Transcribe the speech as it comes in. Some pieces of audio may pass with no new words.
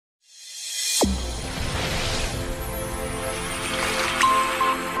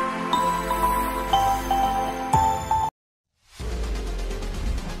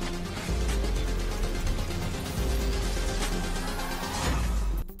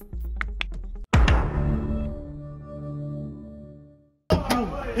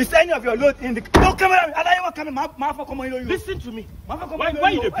Is any of your load in the... No camera! Listen to me.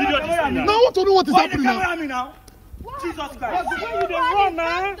 Why you the video this thing now? No, I want to know what is happening now. Why you now? Jesus Christ. Why you the run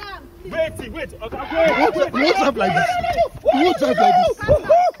now? Wait. What's up like this? What's up like this?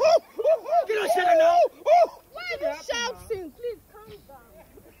 You don't share now. Why are you shouting? Please calm down.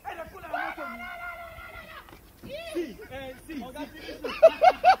 See.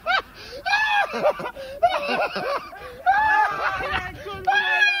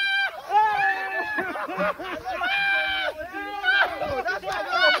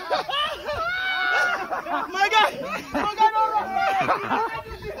 My guy,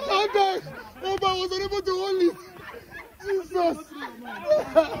 I was unable to hold it. Jesus.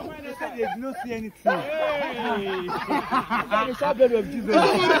 They don't see anything.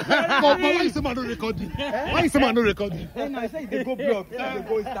 But why is someone not recording? Why is someone not recording? I say they go block. They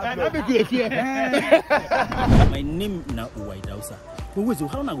go start block. My name na Uwaidausa. But wait,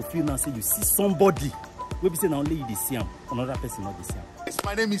 how na go feel now say you see somebody? We be say now only you dey see am, another person not dey see am.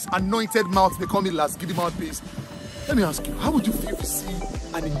 My name is Anointed Mouth. They call me Last Giddy Mouthpiece. Let me ask you, how would you feel to see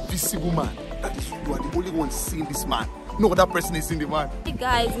an invisible man? That is, you are the only one seeing this man. No other person is seeing the man. Hey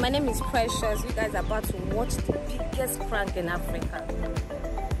guys, my name is Precious. You guys are about to watch the biggest prank in Africa.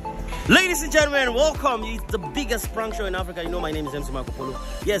 Ladies and gentlemen, welcome. It's the biggest prank show in Africa. You know my name is Makopolo.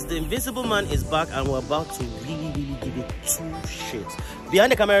 Yes, the Invisible Man is back and we're about to really give it two shits.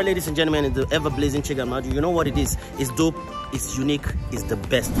 Behind the camera, ladies and gentlemen, is the ever-blazing Chigan Madu. You know what it is? It's dope, it's unique, it's the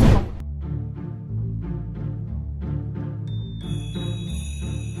best.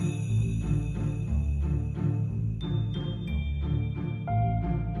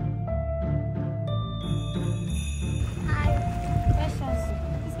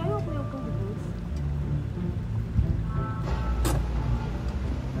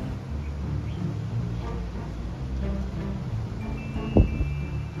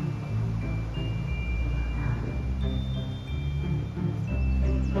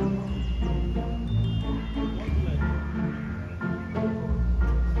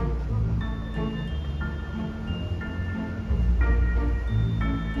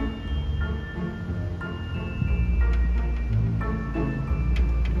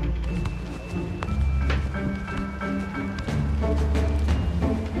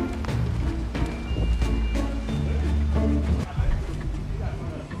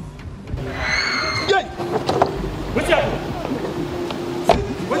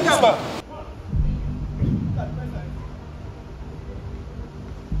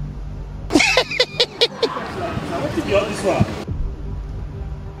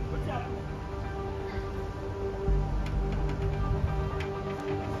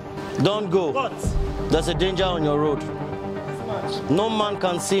 Don't go. What? There's a danger on your road. No man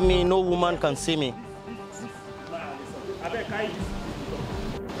can see me, no woman can see me.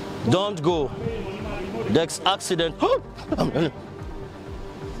 Don't go. There's accident.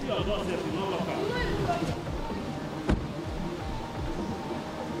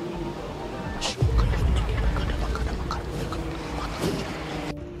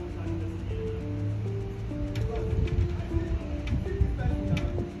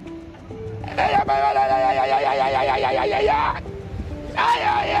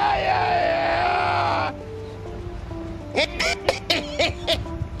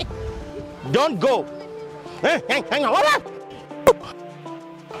 Don't go.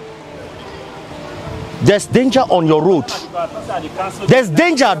 There's danger on your road. There's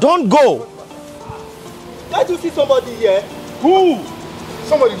danger. Don't go. Can't you see somebody here? Who?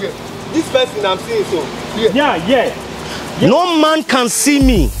 Somebody here. This person I'm seeing so. Yeah. No man can see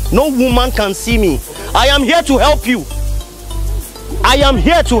me. No woman can see me. I am here to help you. I am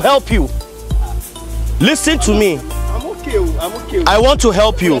here to help you. Listen to me. I'm okay. I want to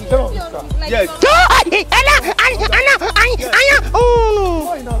help you. Yes.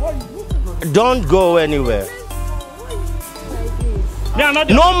 Don't go anywhere.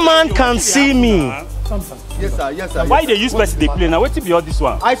 No man can see me. Yes, sir. Why they use person they play now? What to be all this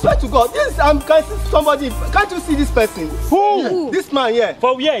one? I swear to God, this can see somebody. Can't you see this person? Who? This man here.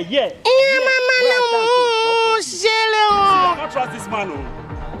 For yeah. I not trust this man.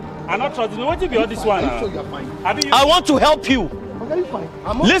 I not trust him. What to be all this one? I want to help you. Okay, fine.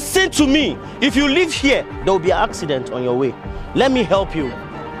 Listen to me. If you live here, there will be an accident on your way. Let me help you.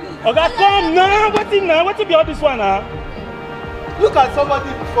 Okay, come now. What to be all this one? Look at somebody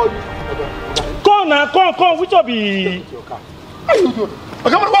before you. Come now, come. Which will be? What are you doing?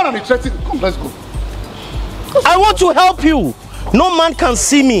 Okay, what are you threatening? Come, let's go. I want to help you. No man can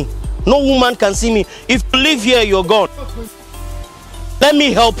see me. No woman can see me. If you live here, you're gone. Let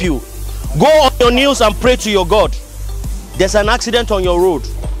me help you. Go on your knees and pray to your God. There's an accident on your road.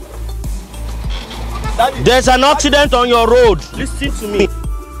 There's an accident on your road. Listen to me.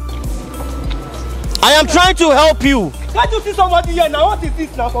 I am trying to help you. Can't you see somebody here now? What is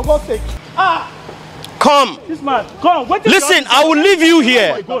this now, for God's sake? Come. This man, come. Listen, I will leave you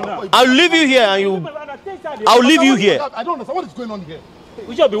here. I'll leave you here and you... I'll leave you here. I don't understand what is going on here.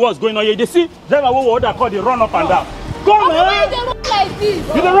 We should be what's going on here. They see driver who order call, they run up and down. Come on. Why they run like this?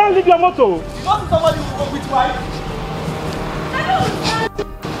 You don't run, leave your motor. You want somebody with wife?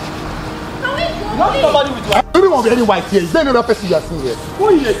 Not somebody with wife. I don't want to be any white here. Is there another person you are seeing here? Who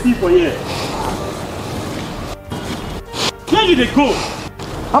is the thief for here? Where did they go?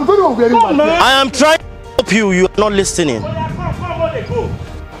 I'm going to be any white here. I am trying to help you. You are not listening. Come, where they go?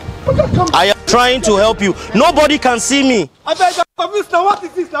 I am trying to help you. Nobody can see me. I beg you, confused now. What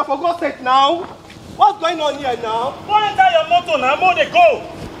is this now, for God's sake now? What's going on here now? Go enter your motor now. Where they go?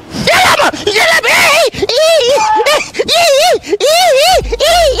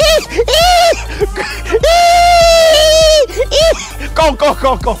 Come.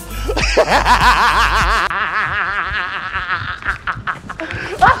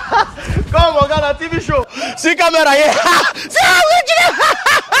 Come, Oga, TV show. See camera here.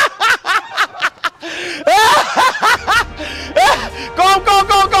 Come,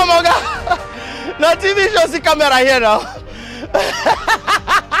 Oga. Now TV show, see camera here now.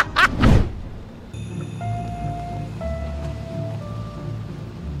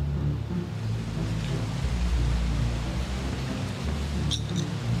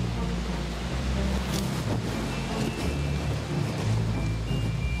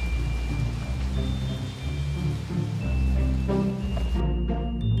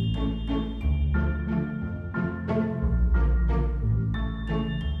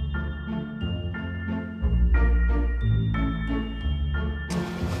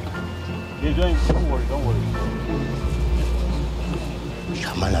 Don't worry.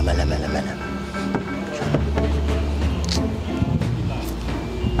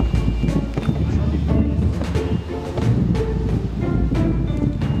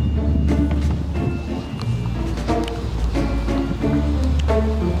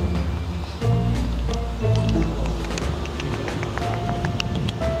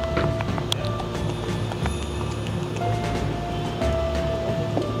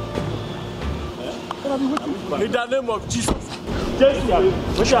 In the name of Jesus.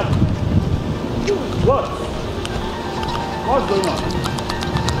 What? What's going on?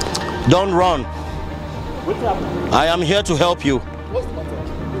 Don't run. What's happening? I am here to help you.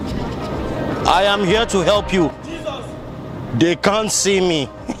 I am here to help you. Jesus. They can't see me.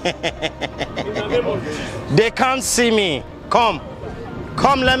 In the name of Jesus. They can't see me. Come,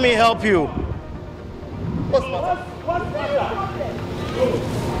 let me help you. What's matter?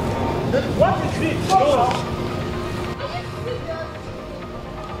 What is this?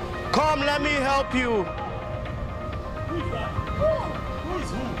 Come, let me help you. Who is that? Who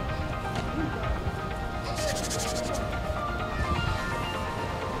is who?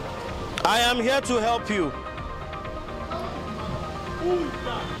 I am here to help you. Who is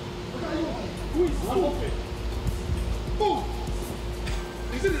that? Who is who? Who?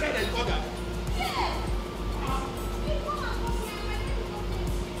 Is it the guy that you ordered?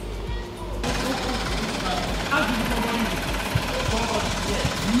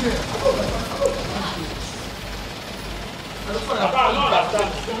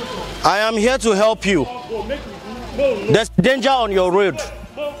 I am here to help you. There's danger on your road.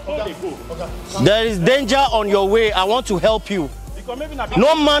 There is danger on your way. I want to help you.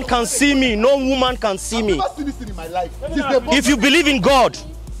 No man can see me. No woman can see me. I've never seen this thing in my life. If you believe in God,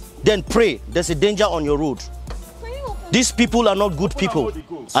 then pray. There's a danger on your road. These people are not good people.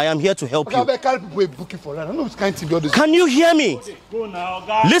 I am here to help you. Can you hear me?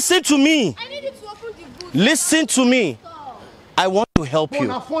 Listen to me. Listen to me. I want to help you.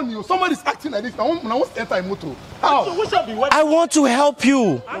 Somebody's acting like this. I want to enter a motor. How? I want to help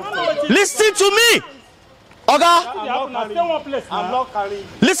you. Listen to me. Oga, I'm not carrying.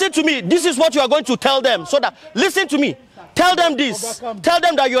 listen to me. This is what you are going to tell them. So that, listen to me. Tell them this. Tell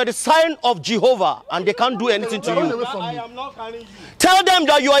them that you are the sign of Jehovah and they can't do anything to you. I am not carrying you. Tell them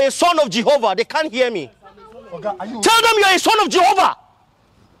that you are a son of Jehovah. They can't hear me. Tell them you are a son of Jehovah.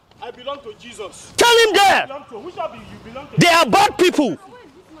 I belong to Jesus. Tell him there. Who shall be you belong to? They are bad people.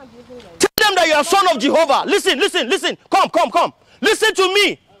 Tell them that you are a son of Jehovah. Listen. Come. Listen to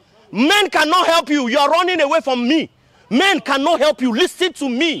me. Men cannot help you. You are running away from me. Men cannot help you. Listen to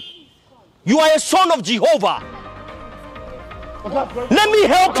me. You are a son of Jehovah. Let me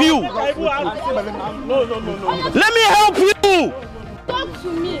help you. No. Let me help you. Talk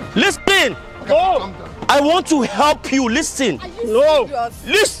to me. Listen. Go. I want to help you. Listen. No.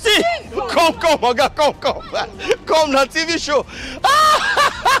 Listen. Come, Oga, come. Come, na TV show.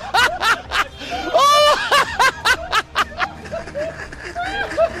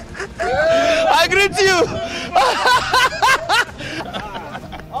 I greet you.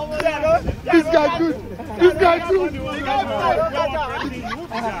 This guy good. This guy good.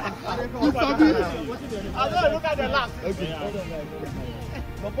 Look at the laugh.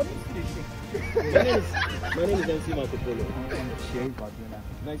 My name is MC Makopolo.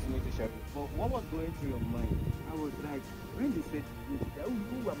 Nice to meet you, Sheriff. But what was going through your mind? I was like, when they said,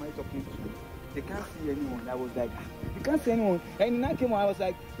 who am I talking to? They can't see anyone. I was like, you can't see anyone. And in that came on, I was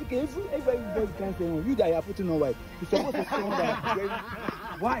like, okay, everybody can't see anyone. You that are putting on white. You're supposed to stand that.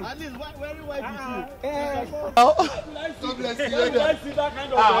 Why? At least very white is you. Oh. God bless you.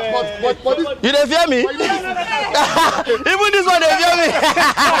 You don't fear me? Even this one, they fear me.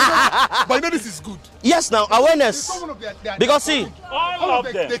 But you know this is good. Yes, now awareness. Because see, All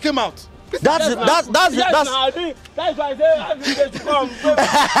of them. They came out. that's why I say I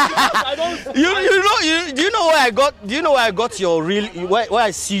don't. do you know where I got your real where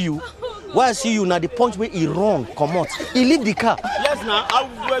I see you now the point where he wrong come out he leave the car. Yes, now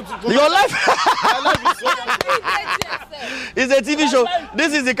Your life is a TV show.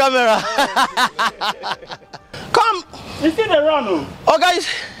 This is the camera. Come. You see the run, Oh guys.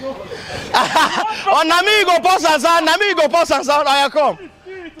 Oh Nami go pause and sound. I come.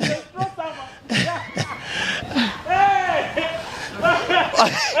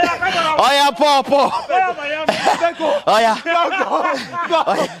 Oh yeah, Paul. Oh yeah.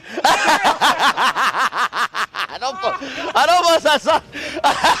 I don't want that son.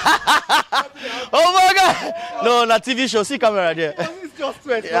 Oh my God. No, not TV show. See camera there. It's just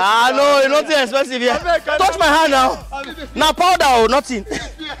sweat. Ah no, it's nothing expensive here. Touch my hand now. Now powder or nothing.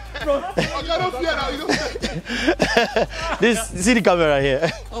 This see the camera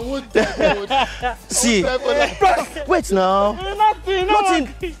here. See. Wait now. Nothing.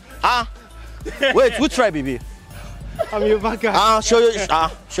 Wait, which tribe, baby? I'm your back guy.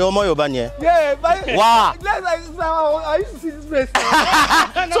 Show more your banye. Yeah, but Wow. I used to see this place.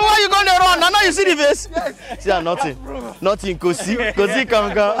 So why you going run? Now you see the face? Yes. See that nothing. Kosi,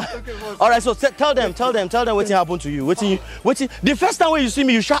 come. All right, so tell them what happened to you. What the first time when you see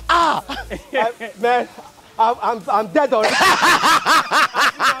me, you shout Man, I'm dead already.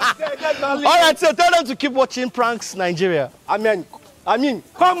 All right, so tell them to keep watching Pranks Nigeria. I mean,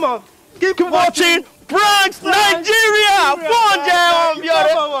 come on. Keep watching Pranks Nigeria.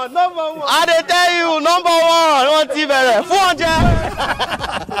 Number one. I dey tell you, number one.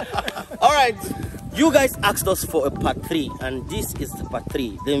 400. All right. You guys asked us for a part 3, and this is the part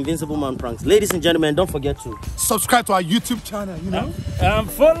 3, the Invincible Man pranks. Ladies and gentlemen, don't forget to subscribe to our YouTube channel, you know.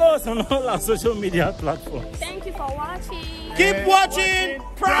 Follow us on all our social media platforms. Thank you for watching. keep watching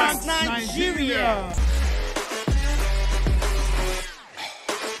Pranks Nigeria.